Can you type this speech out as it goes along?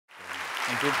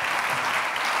Thank you.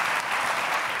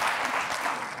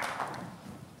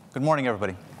 Good morning,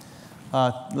 everybody.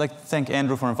 I'd like to thank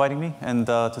Andrew for inviting me, and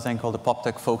to thank all the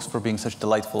PopTech folks for being such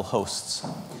delightful hosts.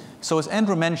 So as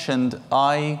Andrew mentioned,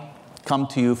 I come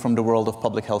to you from the world of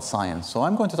public health science. So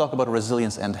I'm going to talk about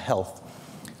resilience and health.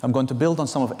 I'm going to build on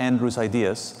some of Andrew's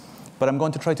ideas, but I'm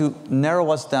going to try to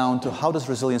narrow us down to how does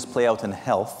resilience play out in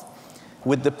health,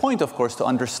 with the point, of course, to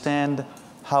understand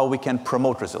how we can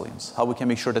promote resilience, how we can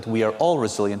make sure that we are all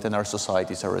resilient and our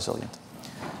societies are resilient.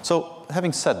 So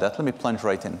having said that, let me plunge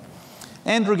right in.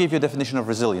 Andrew gave you a definition of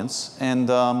resilience,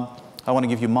 and I want to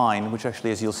give you mine, which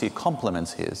actually, as you'll see,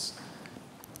 complements his.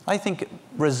 I think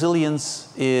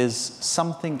resilience is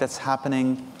something that's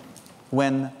happening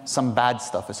when some bad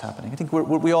stuff is happening. I think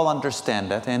we all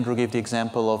understand that. Andrew gave the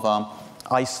example of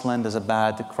Iceland as a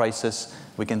bad crisis.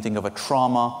 We can think of a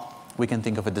trauma. We can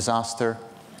think of a disaster.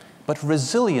 But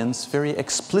resilience, very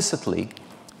explicitly,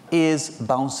 is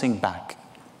bouncing back.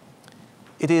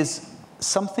 It is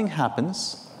something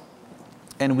happens,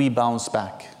 and we bounce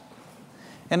back.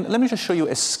 And let me just show you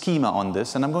a schema on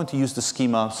this, and I'm going to use the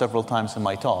schema several times in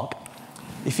my talk.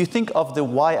 If you think of the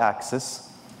y-axis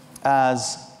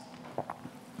as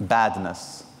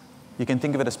badness, you can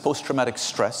think of it as post-traumatic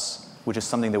stress, which is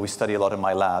something that we study a lot in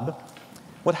my lab.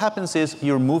 What happens is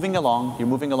you're moving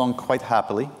along quite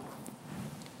happily,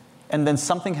 and then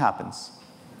something happens,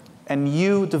 and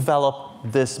you develop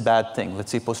this bad thing,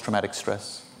 let's say post-traumatic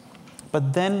stress.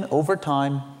 But then, over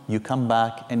time, you come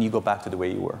back, and you go back to the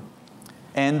way you were.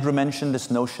 Andrew mentioned this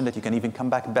notion that you can even come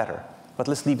back better, but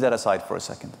let's leave that aside for a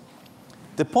second.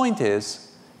 The point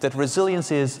is that resilience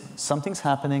is something's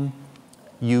happening,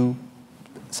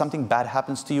 something bad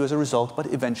happens to you as a result, but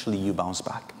eventually you bounce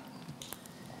back.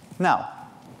 Now,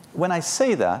 when I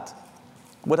say that,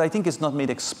 what I think is not made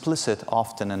explicit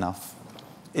often enough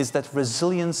is that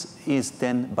resilience is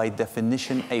then, by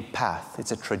definition, a path.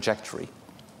 It's a trajectory.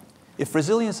 If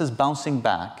resilience is bouncing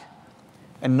back,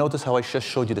 and notice how I just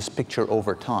showed you this picture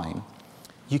over time,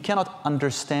 you cannot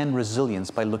understand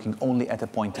resilience by looking only at a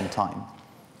point in time.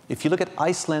 If you look at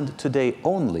Iceland today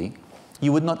only,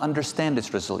 you would not understand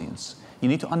its resilience. You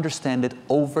need to understand it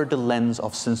over the lens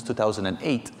of since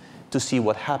 2008 to see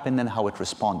what happened and how it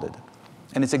responded.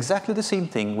 And it's exactly the same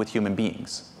thing with human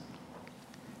beings.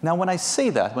 Now, when I say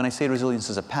that, when I say resilience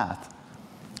is a path,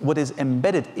 what is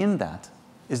embedded in that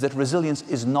is that resilience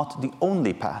is not the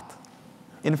only path.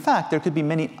 In fact, there could be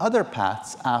many other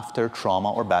paths after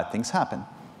trauma or bad things happen.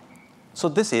 So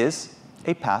this is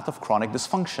a path of chronic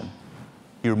dysfunction.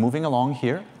 You're moving along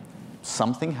here,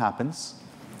 something happens,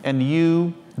 and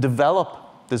you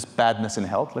develop this badness in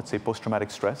health, let's say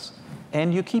post-traumatic stress,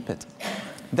 and you keep it.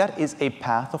 That is a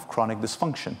path of chronic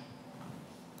dysfunction.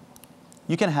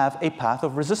 You can have a path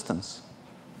of resistance.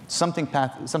 Something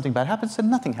bad happens and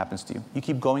nothing happens to you. You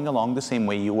keep going along the same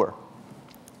way you were.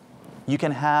 You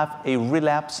can have a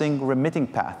relapsing, remitting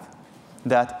path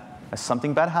that as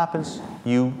something bad happens,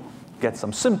 you get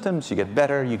some symptoms, you get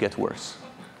better, you get worse.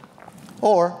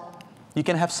 Or you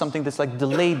can have something that's like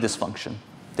delayed dysfunction,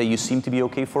 that you seem to be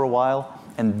okay for a while,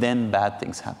 and then bad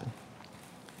things happen.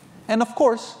 And of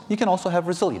course, you can also have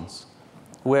resilience,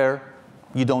 where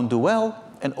you don't do well,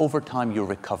 and over time you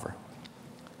recover.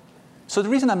 So the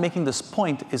reason I'm making this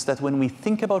point is that when we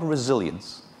think about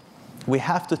resilience, we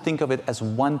have to think of it as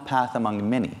one path among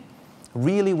many,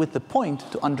 really with the point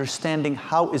to understanding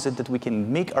how is it that we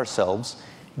can make ourselves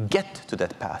get to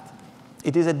that path.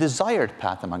 It is a desired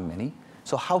path among many,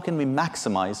 so how can we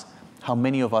maximize how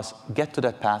many of us get to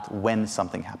that path when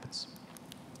something happens?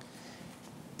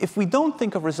 If we don't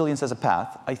think of resilience as a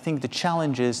path, I think the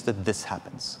challenge is that this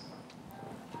happens.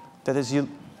 That is,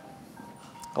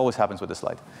 always happens with this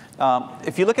slide.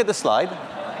 If you look at the slide,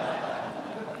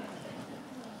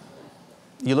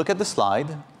 you look at the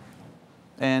slide,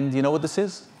 and you know what this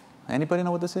is? Anybody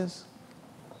know what this is?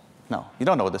 No, you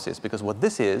don't know what this is, because what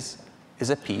this is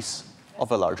a piece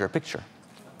of a larger picture.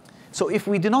 So if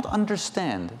we do not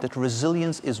understand that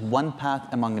resilience is one path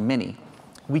among many,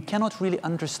 we cannot really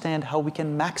understand how we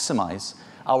can maximize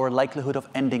our likelihood of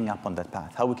ending up on that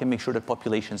path, how we can make sure that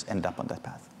populations end up on that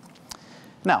path.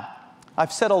 Now,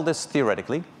 I've said all this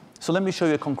theoretically, so let me show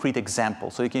you a concrete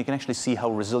example so you can actually see how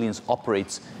resilience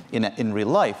operates in real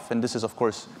life. And this is, of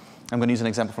course, I'm going to use an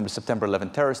example from the September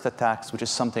 11 terrorist attacks, which is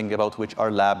something about which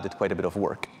our lab did quite a bit of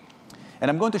work.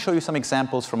 And I'm going to show you some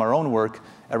examples from our own work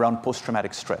around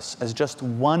post-traumatic stress as just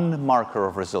one marker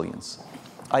of resilience.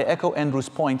 I echo Andrew's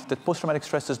point that post-traumatic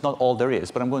stress is not all there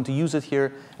is, but I'm going to use it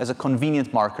here as a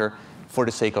convenient marker for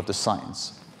the sake of the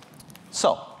science.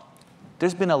 So,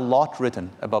 there's been a lot written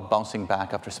about bouncing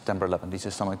back after September 11. These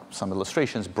are some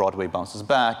illustrations. Broadway bounces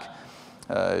back.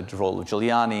 role of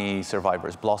Giuliani,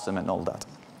 survivors blossom, and all that.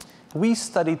 We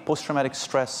studied post-traumatic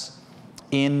stress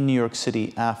in New York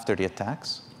City after the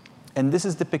attacks. And this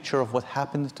is the picture of what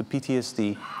happened to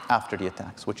PTSD after the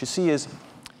attacks. What you see is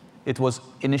it was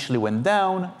initially went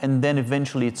down, and then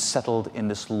eventually it settled in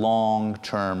this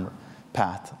long-term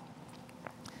path.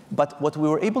 But what we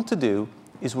were able to do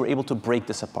is we're able to break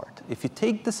this apart. If you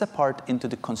take this apart into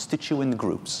the constituent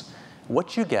groups,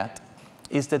 what you get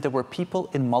is that there were people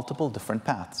in multiple different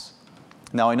paths.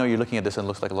 Now, I know you're looking at this and it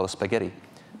looks like a lot of spaghetti.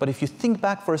 But if you think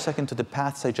back for a second to the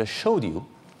paths I just showed you,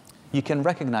 you can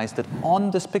recognize that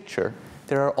on this picture,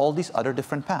 there are all these other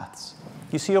different paths.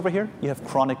 You see over here, you have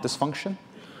chronic dysfunction.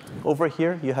 Over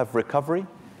here, you have recovery.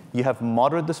 You have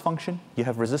moderate dysfunction. You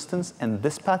have resistance. And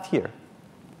this path here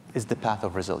is the path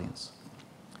of resilience.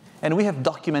 And we have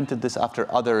documented this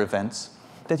after other events,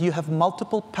 that you have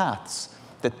multiple paths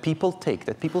that people take,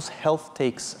 that people's health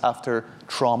takes after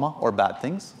trauma or bad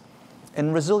things.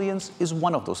 And resilience is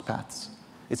one of those paths.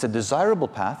 It's a desirable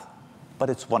path, but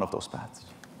it's one of those paths.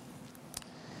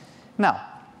 Now,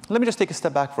 let me just take a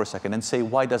step back for a second and say,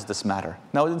 why does this matter?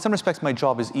 Now, in some respects, my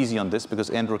job is easy on this because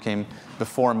Andrew came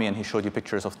before me and he showed you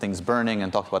pictures of things burning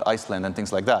and talked about Iceland and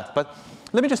things like that. But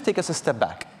let me just take us a step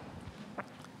back.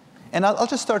 And I'll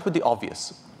just start with the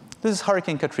obvious. This is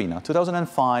Hurricane Katrina.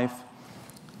 2005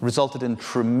 resulted in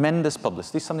tremendous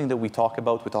publicity, something that we talked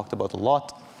about a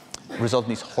lot. Resulted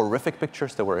in these horrific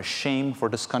pictures that were a shame for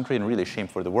this country and really a shame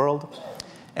for the world.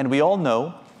 And we all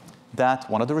know that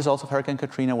one of the results of Hurricane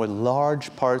Katrina were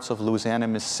large parts of Louisiana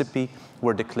and Mississippi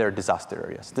were declared disaster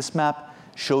areas. This map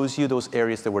shows you those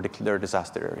areas that were declared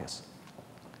disaster areas.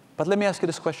 But let me ask you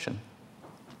this question.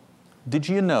 Did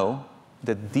you know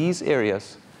that these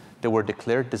areas that were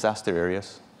declared disaster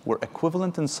areas were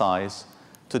equivalent in size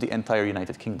to the entire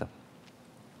United Kingdom?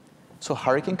 So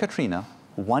Hurricane Katrina,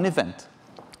 one event,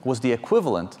 was the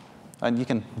equivalent, and you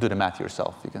can do the math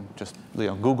yourself. You can just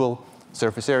Google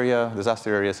surface area,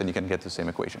 disaster areas, and you can get the same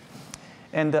equation.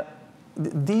 And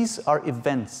these are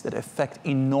events that affect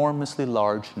enormously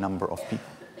large number of people.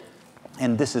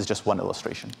 And this is just one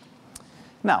illustration.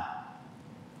 Now,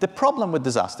 the problem with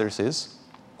disasters is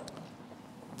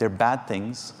they're bad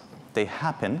things. They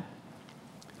happen.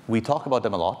 We talk about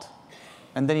them a lot.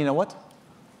 And then you know what?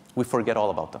 We forget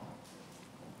all about them.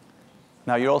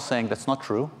 Now, you're all saying that's not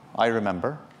true. I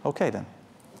remember. OK, then.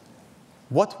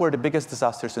 What were the biggest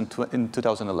disasters in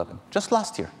 2011? Just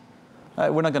last year.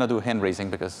 We're not going to do hand raising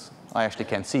because I actually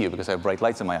can't see you because I have bright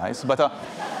lights in my eyes. But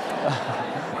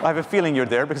I have a feeling you're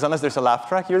there because unless there's a laugh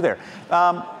track, you're there.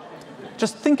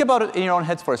 Just think about it in your own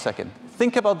heads for a second.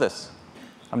 Think about this.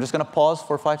 I'm just going to pause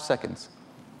for 5 seconds.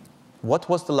 What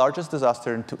was the largest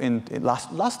disaster in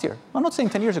last year? I'm not saying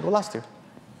 10 years ago, last year.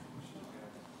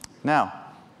 Now,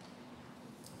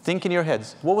 think in your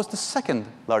heads. What was the second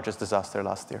largest disaster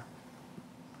last year?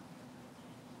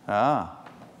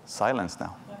 Silence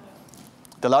now.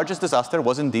 The largest disaster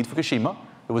was indeed Fukushima.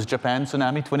 It was Japan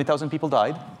tsunami, 20,000 people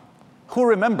died. Who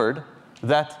remembered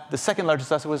that the second largest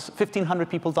disaster was 1,500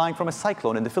 people dying from a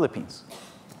cyclone in the Philippines?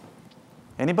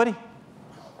 Anybody?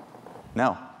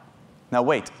 No. Now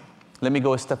wait. Let me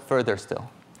go a step further still.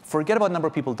 Forget about number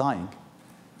of people dying.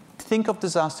 Think of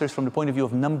disasters from the point of view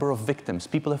of number of victims,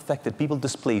 people affected, people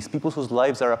displaced, people whose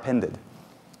lives are upended.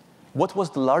 What was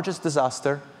the largest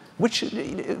disaster?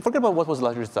 Forget about what was the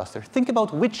largest disaster. Think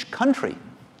about which country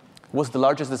was the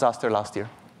largest disaster last year.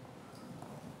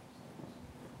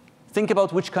 Think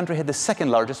about which country had the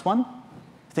second largest one.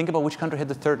 Think about which country had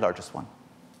the third largest one.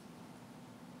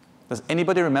 Does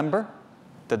anybody remember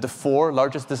that the 4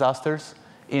 largest disasters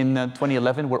in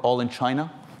 2011 were all in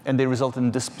China, and they resulted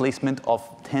in displacement of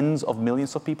tens of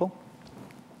millions of people?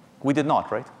 We did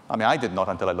not, right? I mean, I did not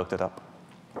until I looked it up.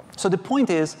 So the point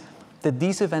is that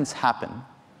these events happen.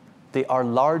 They are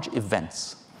large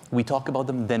events. We talk about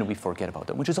them, then we forget about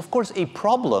them, which is, of course, a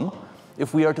problem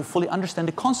if we are to fully understand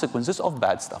the consequences of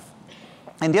bad stuff.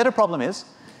 And the other problem is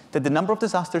that the number of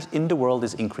disasters in the world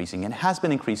is increasing and has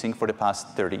been increasing for the past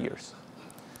 30 years.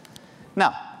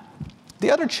 Now,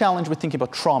 the other challenge with thinking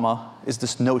about trauma is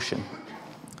this notion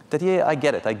that, yeah, I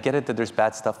get it that there's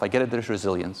bad stuff, I get it there's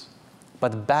resilience,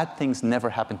 but bad things never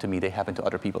happen to me, they happen to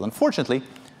other people. Unfortunately,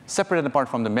 separate and apart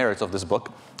from the merits of this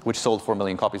book, which sold 4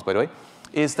 million copies, by the way,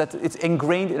 is that it's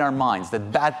ingrained in our minds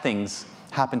that bad things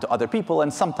happen to other people,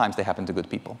 and sometimes they happen to good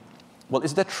people. Well,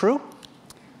 is that true?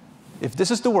 If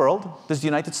this is the world, this is the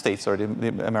United States, or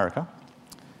America,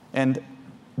 and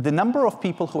the number of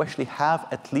people who actually have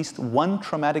at least one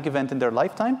traumatic event in their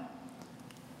lifetime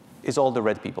is all the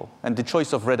red people. And the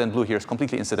choice of red and blue here is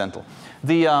completely incidental.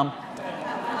 The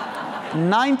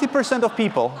 90% of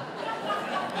people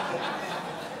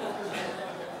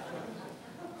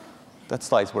That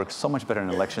slide works so much better in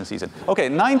election season. Okay,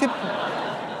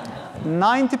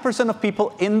 90% of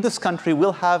people in this country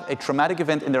will have a traumatic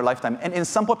event in their lifetime. And in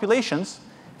some populations,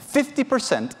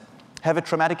 50% have a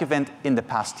traumatic event in the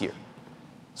past year.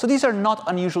 So these are not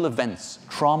unusual events.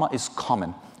 Trauma is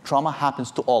common. Trauma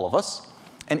happens to all of us.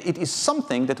 And it is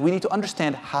something that we need to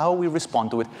understand how we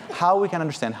respond to it, how we can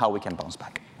understand how we can bounce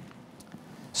back.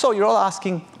 So you're all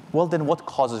asking, well, then what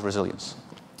causes resilience?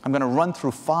 I'm going to run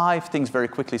through 5 things very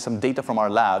quickly, some data from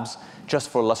our labs, just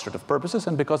for illustrative purposes.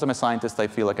 And because I'm a scientist, I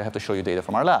feel like I have to show you data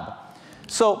from our lab.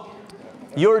 So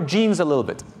your genes a little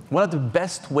bit. One of the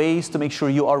best ways to make sure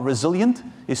you are resilient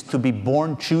is to be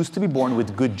born, choose to be born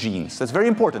with good genes. That's very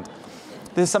important.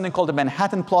 This is something called the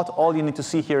Manhattan plot. All you need to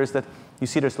see here is that you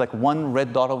see there's like one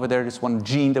red dot over there. There's one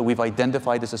gene that we've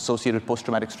identified as associated with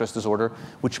post-traumatic stress disorder,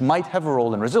 which might have a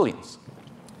role in resilience.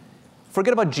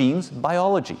 Forget about genes,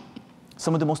 biology.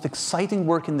 Some of the most exciting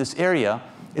work in this area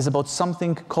is about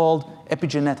something called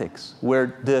epigenetics,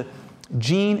 where the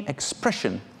gene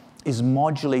expression is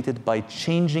modulated by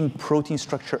changing protein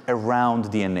structure around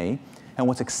DNA. And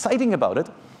what's exciting about it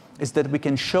is that we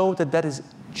can show that that is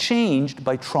changed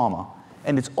by trauma,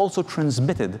 and it's also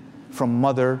transmitted from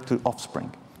mother to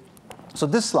offspring. So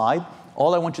this slide,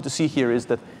 all I want you to see here is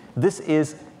that this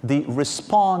is the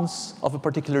response of a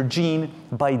particular gene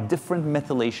by different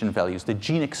methylation values. The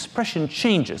gene expression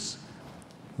changes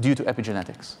due to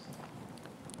epigenetics.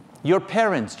 Your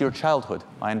parents, your childhood.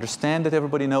 I understand that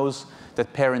everybody knows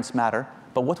that parents matter,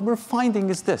 but what we're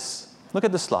finding is this. Look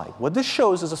at the slide. What this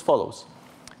shows is as follows.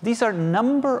 These are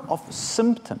number of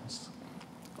symptoms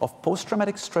of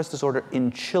post-traumatic stress disorder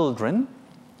in children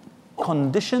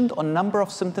conditioned on number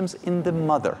of symptoms in the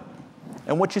mother.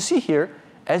 And what you see here,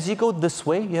 as you go this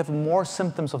way, you have more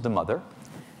symptoms of the mother,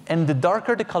 and the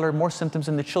darker the color, more symptoms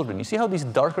in the children. You see how these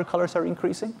darker colors are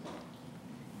increasing?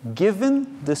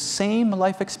 Given the same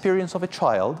life experience of a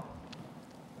child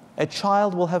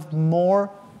will have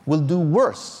more, will do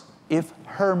worse if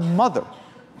her mother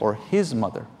or his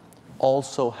mother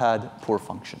also had poor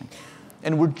functioning.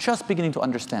 And we're just beginning to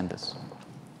understand this.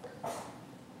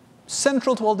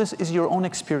 Central to all this is your own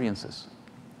experiences.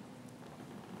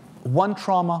 One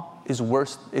trauma is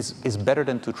better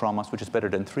than 2 traumas, which is better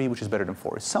than 3, which is better than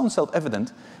 4. It sounds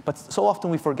self-evident, but so often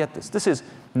we forget this. This is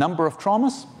number of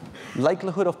traumas,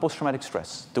 likelihood of post-traumatic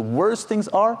stress. The worse things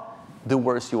are, the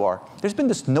worse you are. There's been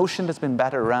this notion that's been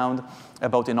battered around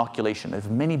about inoculation. If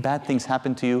many bad things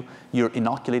happen to you, you're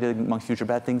inoculated among future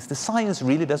bad things. The science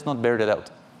really does not bear that out.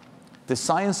 The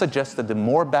science suggests that the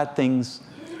more bad things,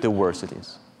 the worse it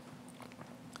is.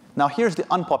 Now here's the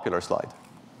unpopular slide.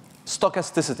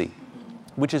 Stochasticity,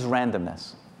 which is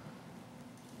randomness.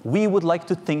 We would like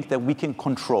to think that we can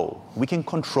control. We can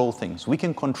control things. We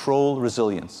can control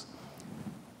resilience.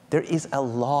 There is a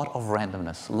lot of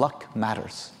randomness. Luck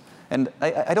matters. And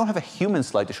I don't have a human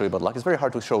slide to show you about luck. It's very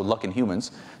hard to show luck in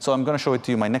humans. So I'm going to show it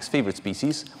to you my next favorite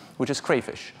species, which is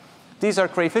crayfish. These are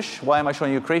crayfish. Why am I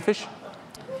showing you crayfish?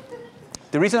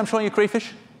 The reason I'm showing you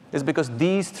crayfish is because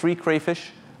these 3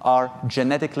 crayfish are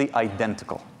genetically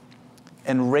identical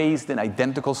and raised in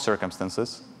identical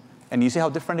circumstances. And you see how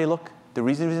different they look? The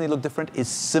reason they look different is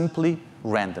simply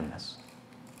randomness.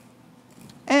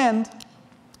 And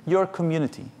your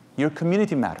community. Your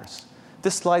community matters.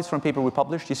 This slide's from a paper we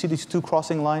published. You see these 2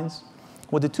 crossing lines?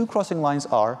 What the 2 crossing lines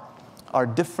are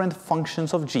different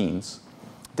functions of genes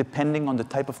depending on the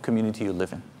type of community you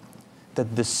live in.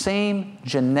 That the same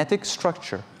genetic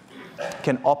structure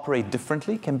can operate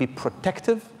differently, can be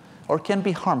protective, or can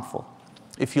be harmful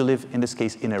if you live, in this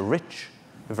case, in a rich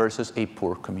versus a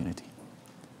poor community.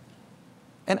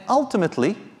 And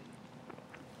ultimately,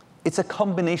 it's a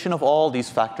combination of all these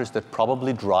factors that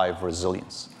probably drive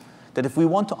resilience. That if we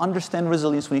want to understand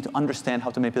resilience, we need to understand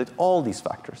how to manipulate all these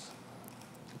factors.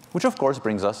 Which, of course,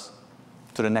 brings us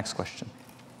to the next question,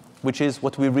 which is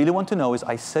what we really want to know is,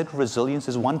 I said resilience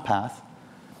is one path.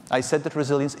 I said that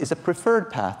resilience is a preferred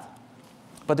path.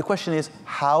 But the question is,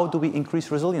 how do we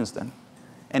increase resilience then?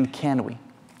 And can we?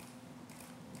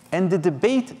 And the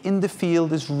debate in the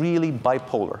field is really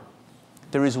bipolar.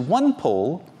 There is one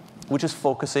pole which is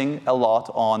focusing a lot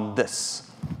on this,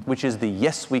 which is the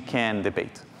yes, we can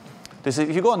debate.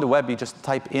 If you go on the web, you just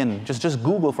type in, just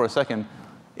Google for a second,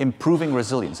 improving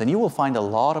resilience. And you will find a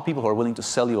lot of people who are willing to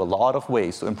sell you a lot of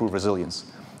ways to improve resilience.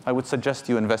 I would suggest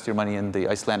you invest your money in the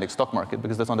Icelandic stock market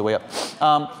because that's on the way up.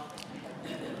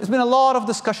 There's been a lot of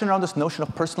discussion around this notion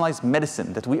of personalized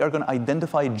medicine, that we are going to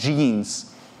identify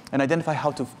genes and identify how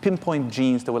to pinpoint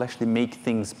genes that will actually make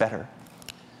things better.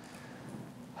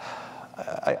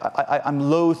 I'm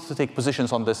loath to take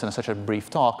positions on this in such a brief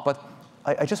talk, but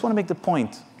I just want to make the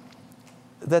point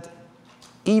that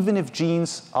even if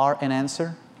genes are an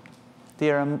answer,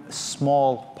 they are a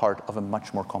small part of a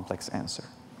much more complex answer.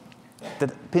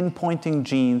 That pinpointing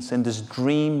genes and this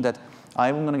dream that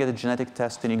I'm going to get a genetic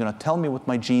test and you're going to tell me what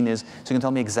my gene is, so you can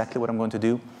tell me exactly what I'm going to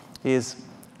do, is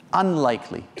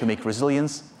unlikely to make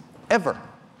resilience ever,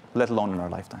 let alone in our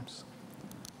lifetimes.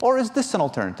 Or is this an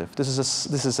alternative? This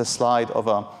is a slide of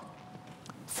a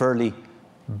fairly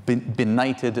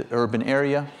benighted urban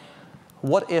area.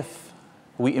 What if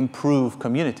we improve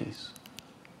communities?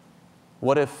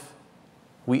 What if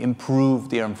we improve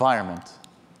the environment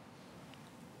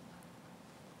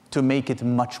to make it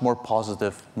much more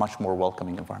positive, much more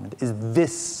welcoming environment? Is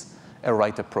this a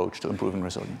right approach to improving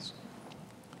resilience?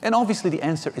 And obviously the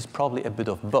answer is probably a bit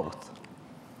of both.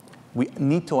 We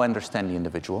need to understand the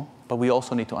individual, but we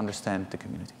also need to understand the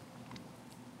community.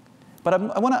 But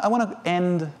I want to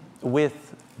end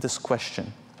with this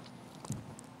question.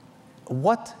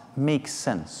 What makes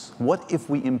sense? What if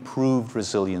we improved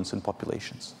resilience in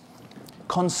populations?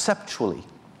 Conceptually,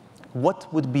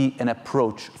 what would be an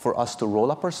approach for us to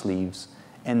roll up our sleeves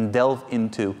and delve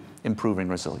into improving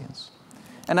resilience?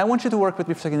 And I want you to work with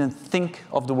me for a second and think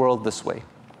of the world this way.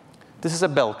 This is a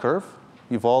bell curve.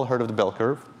 You've all heard of the bell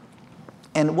curve.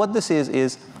 And what this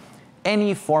is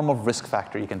any form of risk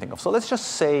factor you can think of. So let's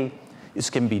just say this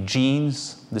can be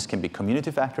genes, this can be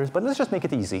community factors, but let's just make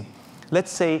it easy. Let's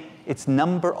say it's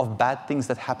number of bad things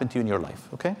that happen to you in your life,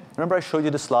 okay? Remember I showed you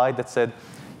the slide that said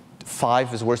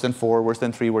 5 is worse than 4, worse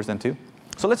than 3, worse than 2?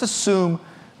 So let's assume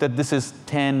that this is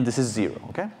 10, this is 0,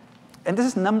 okay? And this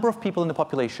is number of people in the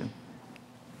population.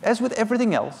 As with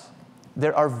everything else,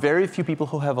 there are very few people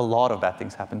who have a lot of bad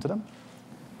things happen to them.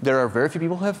 There are very few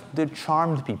people who have, they're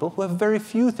charmed people who have very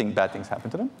few bad things happen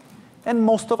to them. And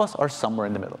most of us are somewhere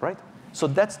in the middle, right? So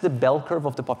that's the bell curve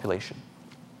of the population.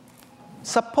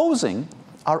 Supposing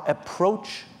our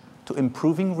approach to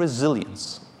improving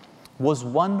resilience was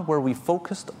one where we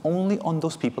focused only on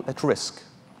those people at risk,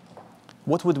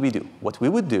 what would we do? What we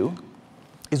would do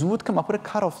is we would come up with a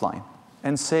cutoff line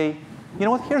and say, you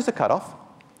know what, here's the cutoff.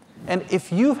 And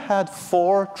if you've had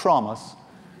 4 traumas,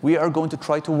 we are going to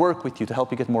try to work with you to help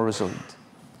you get more resilient.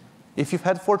 If you've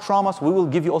had 4 traumas, we will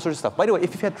give you all sorts of stuff. By the way,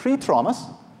 if you've had 3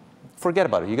 traumas, forget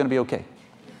about it. You're going to be OK.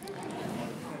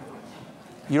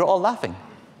 You're all laughing.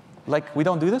 Like, we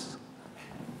don't do this?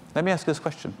 Let me ask you this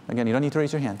question. Again, you don't need to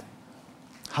raise your hand.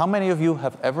 How many of you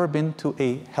have ever been to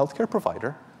a healthcare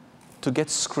provider to get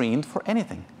screened for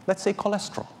anything? Let's say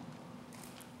cholesterol.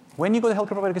 When you go to the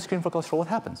healthcare provider to get screened for cholesterol, what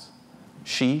happens?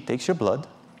 She takes your blood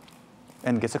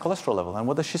and gets a cholesterol level. And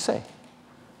what does she say?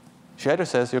 She either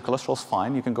says, your cholesterol's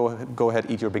fine, you can go ahead,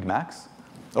 eat your Big Macs.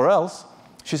 Or else,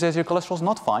 she says, your cholesterol's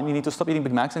not fine, you need to stop eating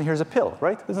Big Macs, and here's a pill,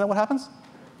 right? Isn't that what happens?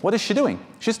 What is she doing?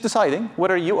 She's deciding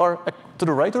whether you are to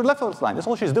the right or left of the line. That's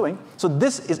all she's doing. So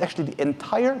this is actually the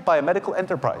entire biomedical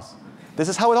enterprise. This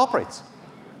is how it operates.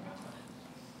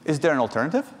 Is there an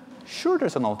alternative? Sure,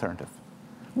 there's an alternative.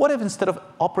 What if instead of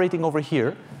operating over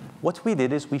here, what we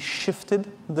did is we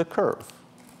shifted the curve?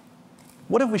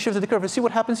 What if we shifted the curve? You see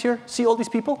what happens here? See all these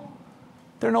people?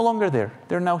 They're no longer there.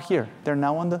 They're now here. They're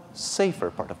now on the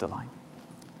safer part of the line.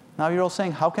 Now you're all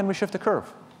saying, how can we shift the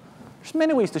curve? There's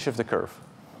many ways to shift the curve.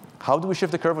 How do we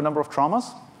shift the curve of number of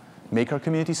traumas? Make our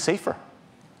communities safer.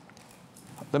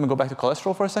 Let me go back to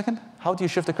cholesterol for a second. How do you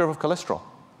shift the curve of cholesterol?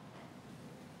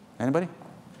 Anybody?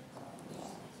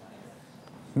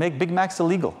 Make Big Macs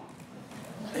illegal.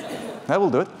 That will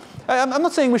do it. I'm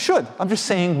not saying we should. I'm just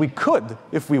saying we could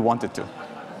if we wanted to.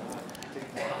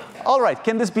 All right,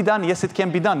 can this be done? Yes, it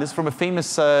can be done. This is from a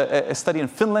famous a study in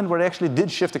Finland where they actually did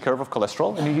shift the curve of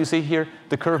cholesterol. And you see here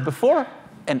the curve before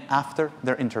and after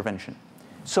their intervention.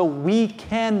 So we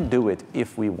can do it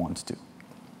if we want to.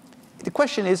 The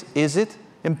question is it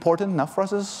important enough for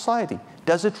us as a society?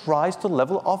 Does it rise to the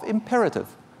level of imperative?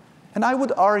 And I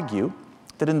would argue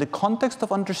that in the context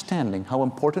of understanding how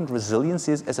important resilience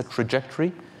is as a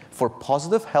trajectory for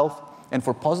positive health and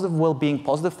for positive well-being,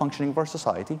 positive functioning of our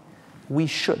society, we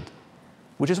should.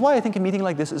 Which is why I think a meeting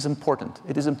like this is important.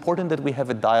 It is important that we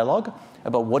have a dialogue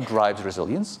about what drives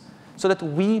resilience so that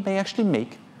we may actually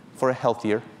make for a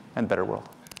healthier and better world.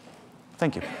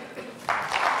 Thank you.